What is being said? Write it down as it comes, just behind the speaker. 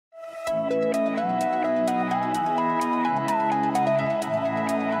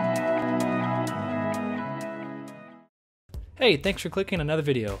Hey, thanks for clicking another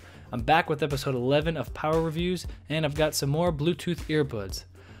video. I'm back with episode 11 of Power Reviews, and I've got some more Bluetooth earbuds.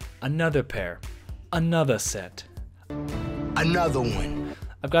 Another pair. Another set. Another one.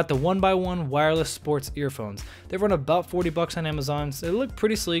 I've got the 1ByOne wireless sports earphones. They run about 40 bucks on Amazon, so they look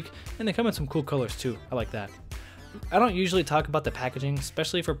pretty sleek, and they come in some cool colors too. I like that. I don't usually talk about the packaging,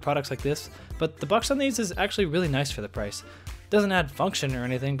 especially for products like this, but the box on these is actually really nice for the price. It doesn't add function or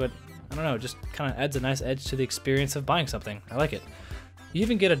anything, but I don't know, it just kind of adds a nice edge to the experience of buying something. I like it. You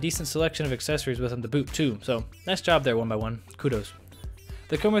even get a decent selection of accessories with them to boot too, so nice job there 1ByOne. Kudos.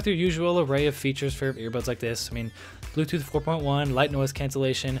 They come with your usual array of features for earbuds like this. I mean, Bluetooth 4.1, light noise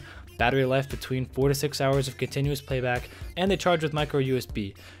cancellation, battery life between 4 to 6 hours of continuous playback, and they charge with micro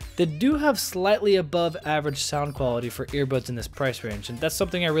USB. They do have slightly above average sound quality for earbuds in this price range, and that's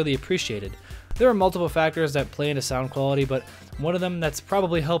something I really appreciated. There are multiple factors that play into sound quality, but one of them that's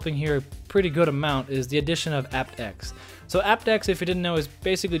probably helping here a pretty good amount is the addition of aptX. So aptX, if you didn't know, is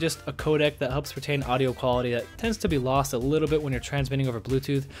basically just a codec that helps retain audio quality that tends to be lost a little bit when you're transmitting over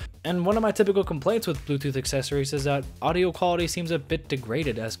Bluetooth. And one of my typical complaints with Bluetooth accessories is that audio quality seems a bit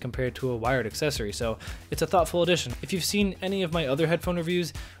degraded as compared to a wired accessory, so it's a thoughtful addition. If you've seen any of my other headphone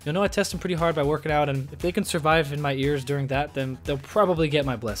reviews, you'll know I test them pretty hard by working out, and if they can survive in my ears during that, then they'll probably get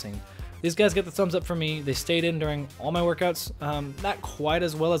my blessing. These guys get the thumbs up from me. They stayed in during all my workouts, not quite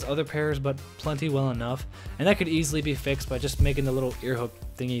as well as other pairs, but plenty well enough. And that could easily be fixed by just making the little ear hook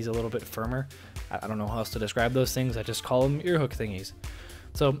thingies a little bit firmer. I don't know how else to describe those things, I just call them ear hook thingies.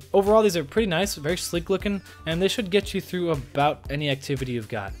 So overall, these are pretty nice, very sleek looking, and they should get you through about any activity you've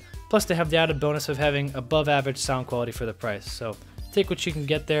got. Plus they have the added bonus of having above average sound quality for the price. So take what you can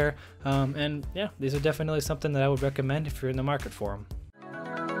get there, and yeah, these are definitely something that I would recommend if you're in the market for them.